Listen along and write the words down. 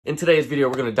In today's video,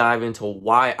 we're going to dive into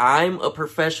why I'm a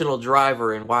professional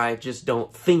driver and why I just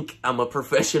don't think I'm a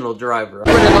professional driver.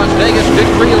 We're in Las Vegas,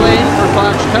 victory lane for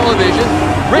Fox Television.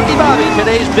 Ricky Bobby,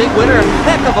 today's big winner.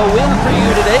 Heck of a win for you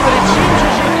today, but it seems as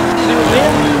if you either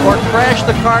win or crash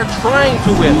the car trying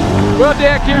to win. Well,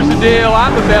 Dick, here's the deal.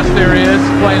 I'm the best there is,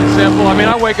 plain and simple. I mean,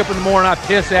 I wake up in the morning, I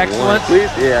piss excellence,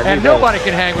 and nobody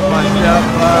can hang with my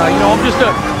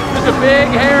stuff. I'm just a big,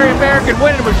 hairy American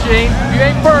winning machine. If you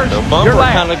ain't first, you're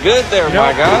last. Kind of good there,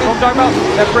 my guy. What I'm talking about?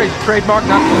 That phrase, trademark,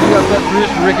 not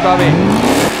this for Ricky Bobby.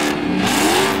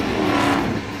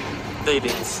 They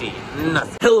didn't see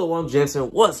nothing. Hello, I'm Jensen.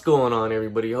 What's going on,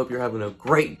 everybody? Hope you're having a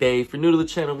great day. If you're new to the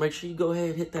channel, make sure you go ahead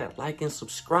and hit that like and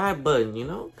subscribe button,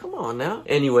 Come on now.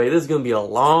 Anyway, this is going to be a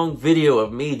long video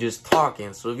of me just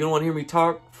talking. So if you don't want to hear me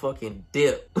talk, fucking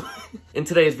dip. In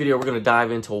today's video, we're going to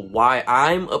dive into why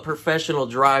I'm a professional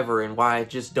driver and why I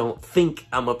just don't think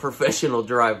I'm a professional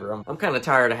driver. I'm kind of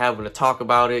tired of having to talk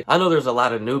about it. I know there's a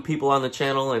lot of new people on the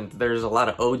channel and there's a lot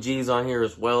of OGs on here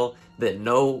as well that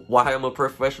know why I'm a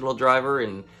professional driver,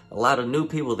 and a lot of new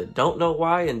people that don't know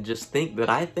why and just think that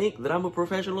I think that I'm a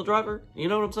professional driver. You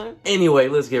know what I'm saying? Anyway,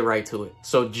 let's get right to it.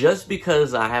 So just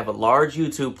because I have a large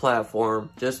YouTube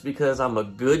platform, just because I'm a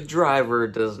good driver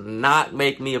does not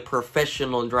make me a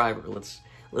professional driver.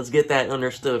 Let's get that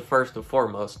understood first and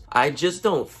foremost. I just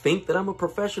don't think that I'm a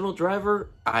professional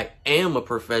driver. I am a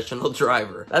professional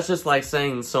driver. That's just like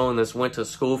saying someone that's went to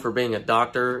school for being a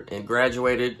doctor and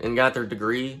graduated and got their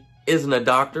degree isn't a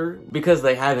doctor because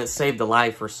they haven't saved a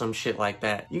life or some shit like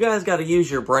that. You guys got to use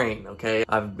your brain, okay?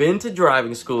 I've been to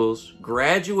driving schools,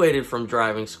 graduated from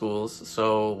driving schools,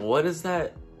 so what is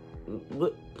that?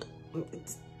 What?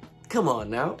 Come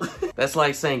on now. That's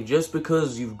like saying just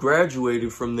because you've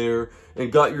graduated from there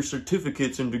and got your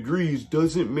certificates and degrees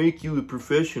doesn't make you a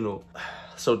professional.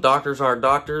 So doctors aren't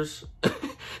doctors?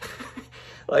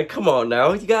 Like, come on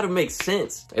now, you gotta make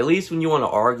sense. At least when you want to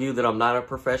argue that I'm not a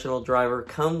professional driver,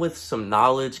 come with some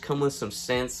knowledge, come with some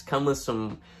sense, come with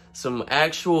some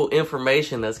actual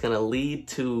information that's gonna lead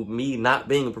to me not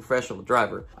being a professional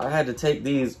driver. I had to take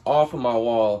these off of my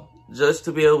wall just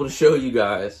to be able to show you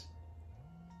guys.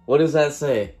 What does that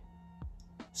say?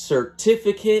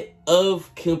 Certificate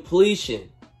of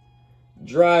Completion.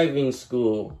 Driving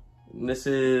school. This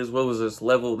is, what was this,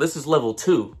 level? This is level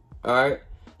 2, all right?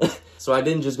 So I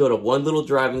didn't just go to one little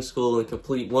driving school and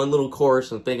complete one little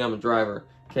course and think I'm a driver,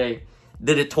 okay?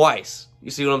 Did it twice.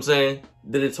 You see what I'm saying?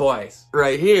 Did it twice.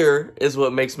 Right here is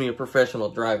what makes me a professional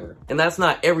driver. And that's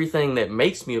not everything that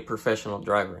makes me a professional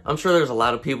driver. I'm sure there's a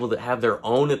lot of people that have their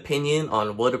own opinion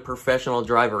on what a professional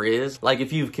driver is. Like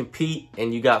if you compete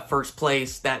and you got first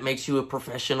place, that makes you a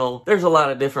professional. There's a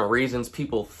lot of different reasons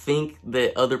people think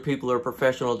that other people are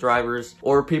professional drivers,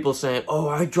 or people saying, oh,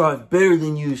 I drive better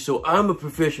than you, so I'm a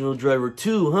professional driver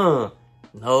too, huh?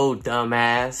 No,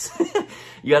 dumbass.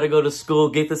 You gotta go to school,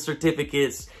 get the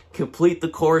certificates, complete the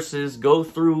courses, go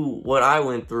through what I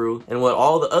went through and what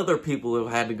all the other people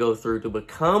have had to go through to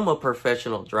become a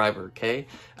professional driver, okay?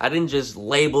 I didn't just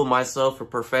label myself a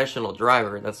professional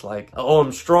driver. That's like, oh,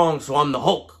 I'm strong, so I'm the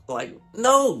Hulk. Like,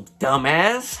 no,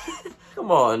 dumbass.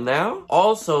 Come on now.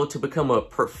 Also, to become a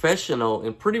professional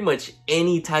in pretty much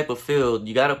any type of field,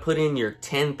 you gotta put in your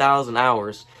 10,000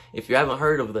 hours. If you haven't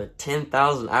heard of the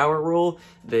 10,000 hour rule,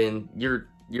 then you're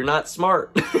not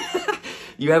smart.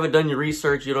 You haven't done your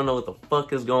research, you don't know what the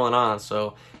fuck is going on.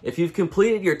 So if you've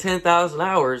completed your 10,000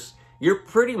 hours, you're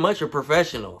pretty much a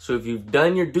professional. So if you've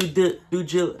done your due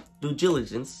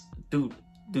diligence,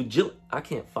 I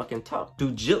can't fucking talk.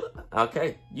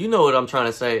 Okay, you know what I'm trying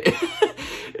to say.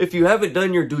 If you haven't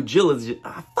done your due diligence,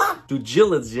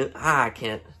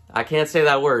 I can't say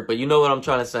that word, but you know what I'm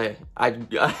trying to say.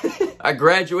 I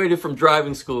graduated from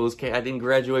driving schools, okay? I didn't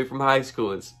graduate from high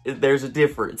school. There's a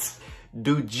difference.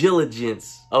 Due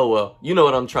diligence. Oh, well, you know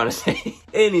what I'm trying to say.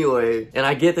 Anyway, and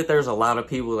I get that there's a lot of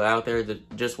people out there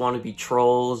that just want to be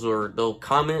trolls, or they'll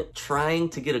comment trying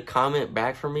to get a comment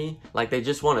back from me. Like they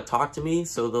just want to talk to me,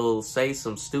 so they'll say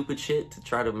some stupid shit to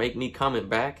try to make me comment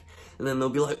back. And then they'll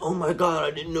be like, oh my God,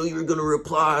 I didn't know you were going to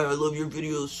reply. I love your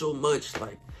videos so much.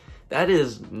 Like, that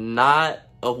is not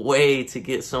a way to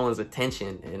get someone's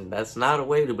attention, and that's not a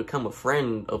way to become a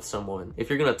friend of someone. If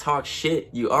you're gonna talk shit,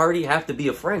 you already have to be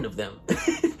a friend of them.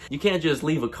 You can't just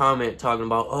leave a comment talking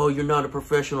about, oh, you're not a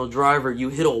professional driver, you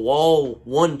hit a wall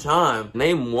one time.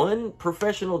 Name one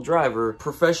professional driver.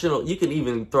 You can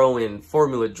even throw in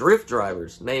Formula Drift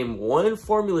drivers. Name one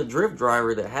Formula Drift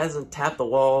driver that hasn't tapped the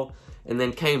wall and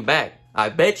then came back. I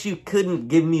bet you couldn't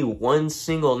give me one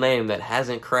single name that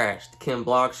hasn't crashed. Ken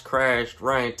Block's crashed,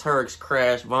 Ryan Turk's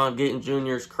crashed, Vaughn Gittin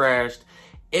Jr.'s crashed.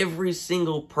 Every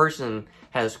single person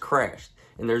has crashed.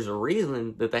 and there's a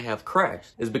reason that they have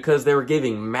crashed, is because they were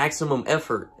giving maximum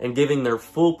effort and giving their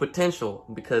full potential.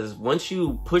 Because once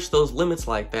you push those limits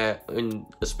like that, and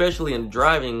especially in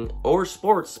driving or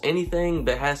sports, anything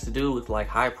that has to do with like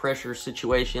high pressure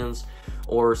situations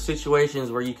or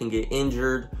situations where you can get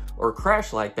injured or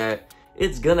crash like that,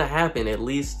 it's gonna happen at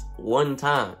least one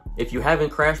time. If you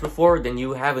haven't crashed before, then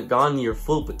you haven't gone to your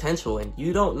full potential, and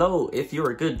you don't know if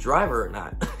you're a good driver or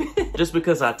not. Just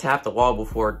because I tapped a wall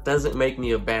before doesn't make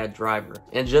me a bad driver.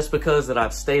 And just because that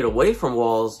I've stayed away from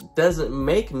walls doesn't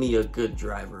make me a good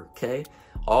driver, okay?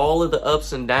 All of the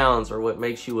ups and downs are what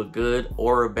makes you a good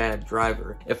or a bad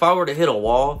driver. If I were to hit a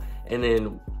wall and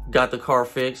then got the car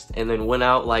fixed and then went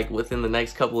out like within the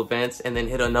next couple events and then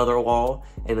hit another wall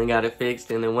and then got it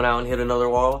fixed and then went out and hit another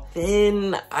wall,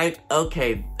 then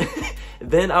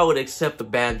then I would accept the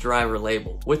bad driver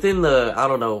label. Within the, I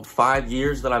don't know, 5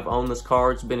 years that I've owned this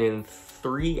car, it's been in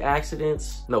 4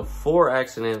 accidents.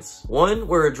 One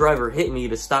where a driver hit me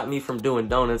to stop me from doing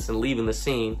donuts and leaving the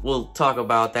scene. We'll talk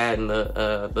about that in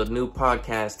the new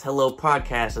podcast, Hello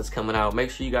Podcast, that's coming out.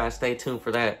 Make sure you guys stay tuned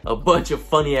for that. A bunch of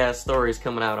funny ass stories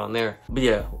coming out on there. But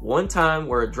yeah, one time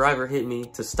where a driver hit me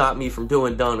to stop me from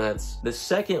doing donuts. The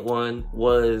second one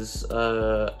was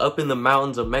up in the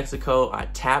mountains of Mexico. I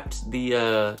tapped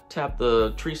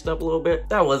the tree stump a little bit.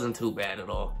 That wasn't too bad at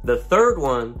all. The third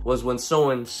one was when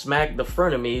someone smacked the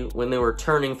front of me when they were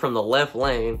turning from the left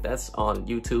lane. That's on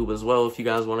YouTube as well if you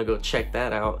guys want to go check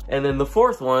that out. And then the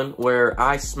fourth one where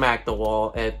I smacked the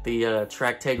wall at the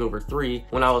Track Takeover 3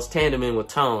 when I was tandeming with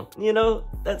Tone. You know,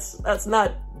 that's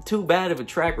not too bad of a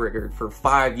track record for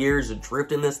 5 years of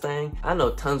drifting this thing. I know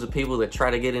tons of people that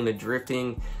try to get into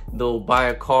drifting. They'll buy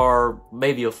a car,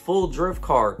 maybe a full drift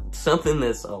car, something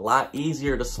that's a lot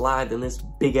easier to slide than this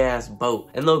big ass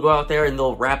boat, and they'll go out there and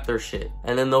they'll wrap their shit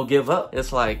and then they'll give up.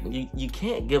 It's like, you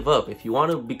can't give up. If you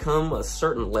want to become a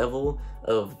certain level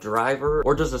of driver,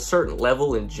 or just a certain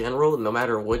level in general, no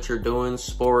matter what you're doing,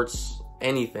 sports,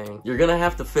 anything, you're gonna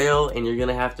have to fail and you're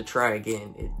gonna have to try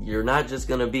again. You're not just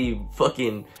gonna be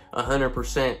fucking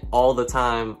 100% all the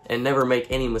time and never make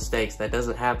any mistakes. That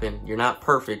doesn't happen. You're not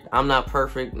perfect. I'm not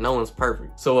perfect. No one's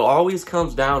perfect. So it always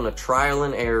comes down to trial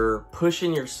and error,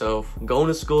 pushing yourself, going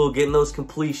to school, getting those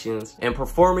completions, and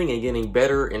performing and getting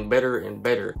better and better and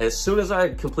better. As soon as I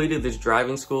completed this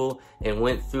driving school and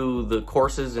went through the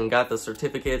courses and got the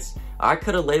certificates, I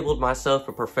could have labeled myself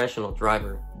a professional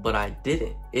driver, but I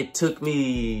didn't. It took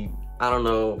me, I don't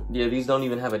know, yeah, these don't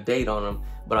even have a date on them,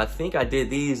 but I think I did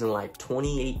these in like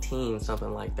 2018,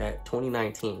 something like that,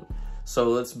 2019.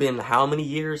 So it's been how many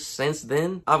years since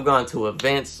then? I've gone to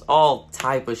events, all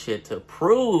type of shit to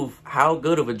prove how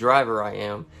good of a driver I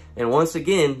am. And once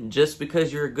again, just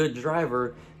because you're a good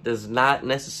driver does not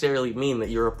necessarily mean that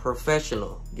you're a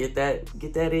professional. Get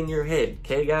that in your head,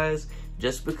 okay guys?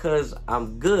 Just because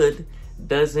I'm good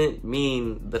doesn't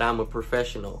mean that I'm a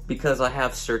professional. Because I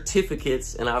have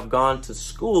certificates and I've gone to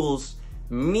schools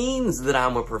means that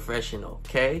I'm a professional,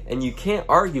 okay? And you can't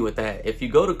argue with that. If you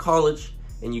go to college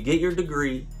and you get your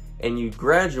degree and you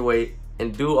graduate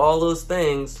and do all those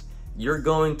things, you're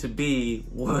going to be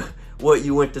what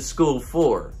you went to school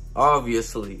for.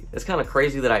 Obviously. It's kind of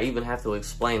crazy that I even have to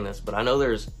explain this, but I know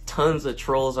there's tons of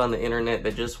trolls on the internet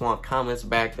that just want comments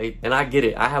back. And I get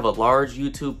it. I have a large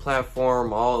YouTube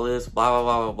platform, all this, blah, blah,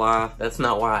 blah, blah, blah. That's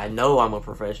not why I know I'm a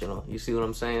professional. You see what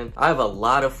I'm saying? I have a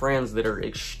lot of friends that are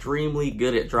extremely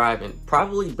good at driving,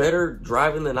 probably better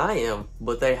driving than I am,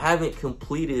 but they haven't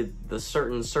completed the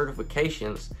certain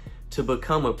certifications to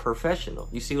become a professional.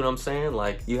 You see what I'm saying?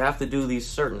 Like, you have to do these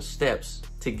certain steps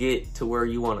to get to where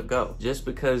you want to go. Just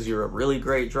because you're a really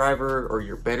great driver or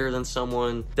you're better than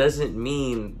someone doesn't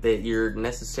mean that you're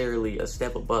necessarily a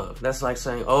step above. That's like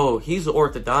saying, oh, he's an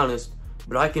orthodontist,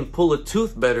 but I can pull a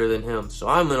tooth better than him, so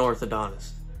I'm an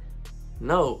orthodontist.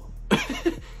 No.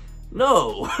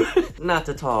 No, not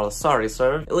at all. Sorry,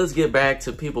 sir. Let's get back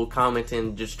to people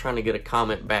commenting, just trying to get a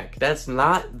comment back. That's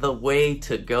not the way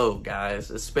to go,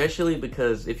 guys, especially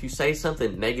because if you say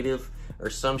something negative or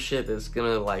some shit that's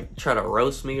gonna like try to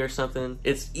roast me or something,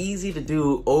 it's easy to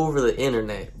do over the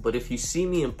internet. But if you see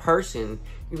me in person,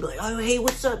 you're like, oh, hey,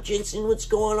 what's up, Jensen? What's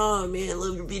going on, man?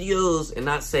 Love your videos. And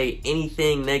not say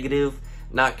anything negative,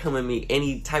 not come at me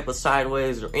any type of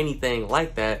sideways or anything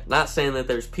like that. Not saying that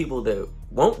there's people that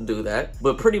won't do that,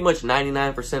 but pretty much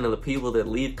 99% of the people that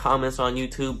leave comments on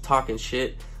YouTube talking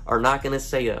shit are not gonna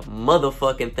say a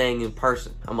motherfucking thing in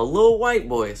person. I'm a little white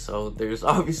boy, so there's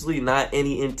obviously not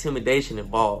any intimidation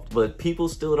involved, but people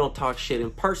still don't talk shit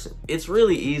in person. It's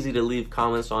really easy to leave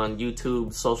comments on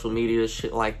YouTube, social media,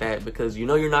 shit like that, because you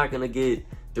know you're not gonna get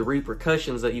the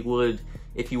repercussions that you would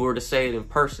if you were to say it in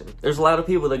person. There's a lot of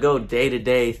people that go day to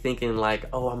day thinking like,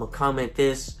 oh, I'm gonna comment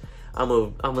this, I'm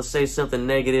gonna say something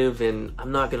negative and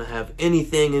I'm not gonna have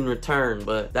anything in return,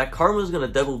 but that karma is gonna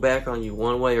double back on you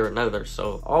one way or another.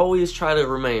 So always try to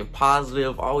remain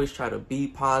positive, always try to be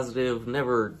positive,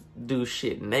 never do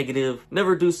shit negative,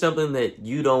 never do something that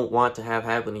you don't want to have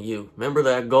happen to you. Remember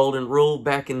that golden rule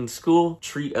back in school?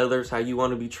 Treat others how you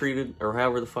want to be treated, or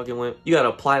however the fuck it went. You gotta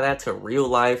apply that to real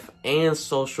life and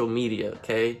social media,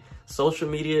 okay? Social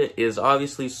media is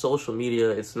obviously social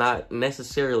media. It's not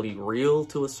necessarily real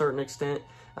to a certain extent.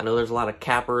 I know there's a lot of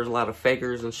cappers, a lot of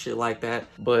fakers and shit like that,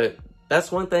 but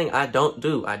that's one thing I don't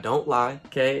do. I don't lie,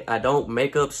 okay? I don't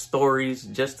make up stories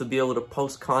just to be able to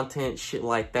post content, shit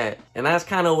like that. And that's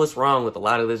kind of what's wrong with a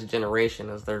lot of this generation,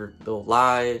 is they'll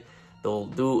lie, they'll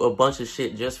do a bunch of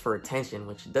shit just for attention,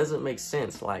 which doesn't make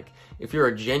sense. Like, if you're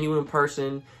a genuine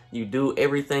person, you do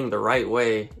everything the right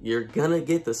way, you're gonna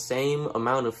get the same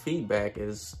amount of feedback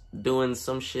as doing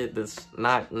some shit that's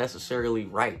not necessarily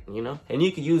right, you know? And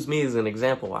you can use me as an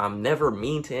example. I'm never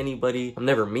mean to anybody. I'm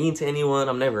never mean to anyone.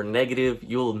 I'm never negative.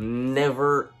 You'll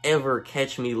never, ever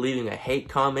catch me leaving a hate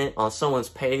comment on someone's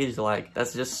page. Like,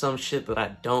 that's just some shit that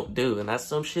I don't do. And that's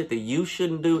some shit that you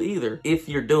shouldn't do either if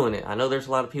you're doing it. I know there's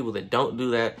a lot of people that don't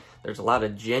do that. There's a lot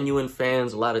of genuine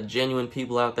fans, a lot of genuine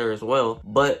people out there as well.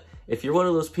 But if you're one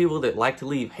of those people that like to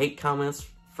leave hate comments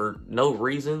for no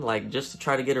reason, like just to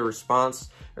try to get a response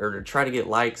or to try to get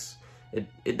likes,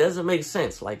 it doesn't make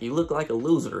sense. Like, you look like a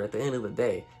loser at the end of the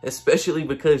day, especially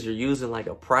because you're using like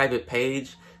a private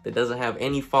page that doesn't have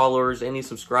any followers, any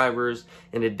subscribers,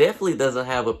 and it definitely doesn't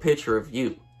have a picture of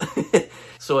you.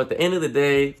 So at the end of the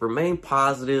day, remain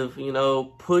positive, you know,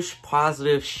 push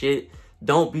positive shit.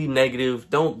 Don't be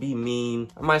negative, don't be mean.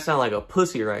 I might sound like a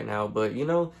pussy right now, but you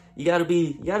know, you gotta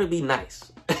be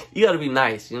nice. You gotta be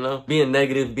nice, you know? Being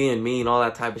negative, being mean, all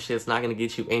that type of shit's not gonna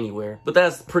get you anywhere. But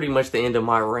that's pretty much the end of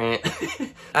my rant.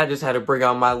 I just had to bring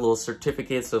out my little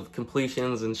certificates of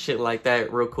completions and shit like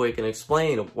that real quick and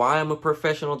explain why I'm a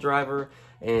professional driver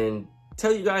and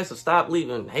tell you guys to stop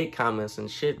leaving hate comments and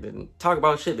shit and talk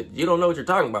about shit that you don't know what you're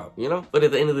talking about, you know? But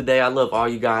at the end of the day, I love all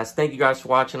you guys. Thank you guys for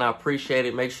watching. I appreciate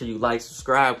it. Make sure you like,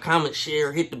 subscribe, comment,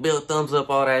 share, hit the bell, thumbs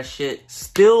up, all that shit.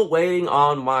 Still waiting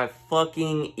on my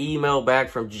fucking email back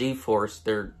from G-Force.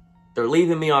 They're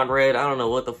leaving me on red. I don't know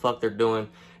what the fuck they're doing.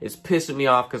 It's pissing me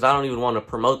off because I don't even want to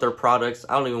promote their products.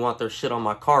 I don't even want their shit on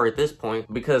my car at this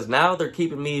point, because now they're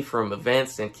keeping me from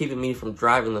events and keeping me from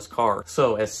driving this car.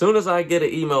 So as soon as I get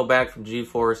an email back from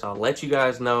G-Force, I'll let you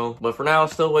guys know. But for now, I'm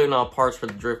still waiting on parts for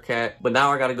the Drift Cat. But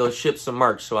now I got to go ship some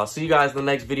merch. So I'll see you guys in the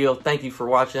next video. Thank you for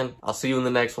watching. I'll see you in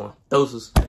the next one. Doses.